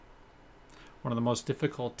One of the most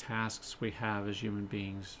difficult tasks we have as human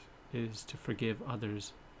beings is to forgive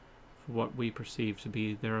others for what we perceive to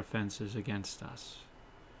be their offenses against us.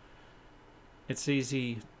 It's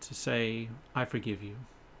easy to say, I forgive you.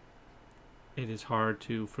 It is hard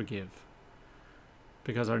to forgive,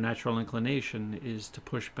 because our natural inclination is to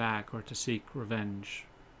push back or to seek revenge,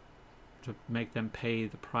 to make them pay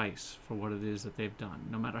the price for what it is that they've done,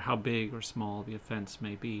 no matter how big or small the offense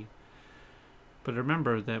may be. But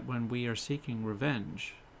remember that when we are seeking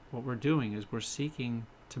revenge, what we're doing is we're seeking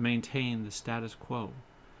to maintain the status quo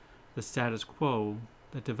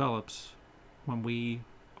that develops when we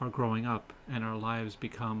are growing up and our lives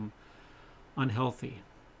become unhealthy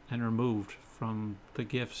and removed from the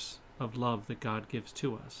gifts of love that God gives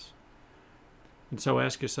to us. And so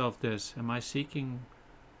ask yourself this: am I seeking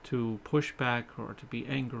to push back or to be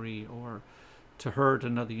angry or to hurt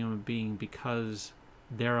another human being because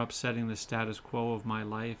they're upsetting the status quo of my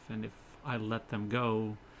life, and if I let them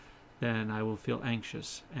go, then I will feel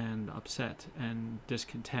anxious and upset and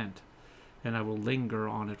discontent, and I will linger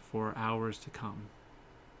on it for hours to come?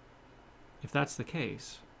 If that's the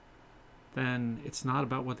case, then it's not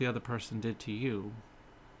about what the other person did to you,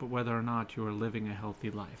 but whether or not you are living a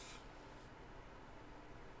healthy life.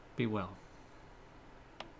 Be well.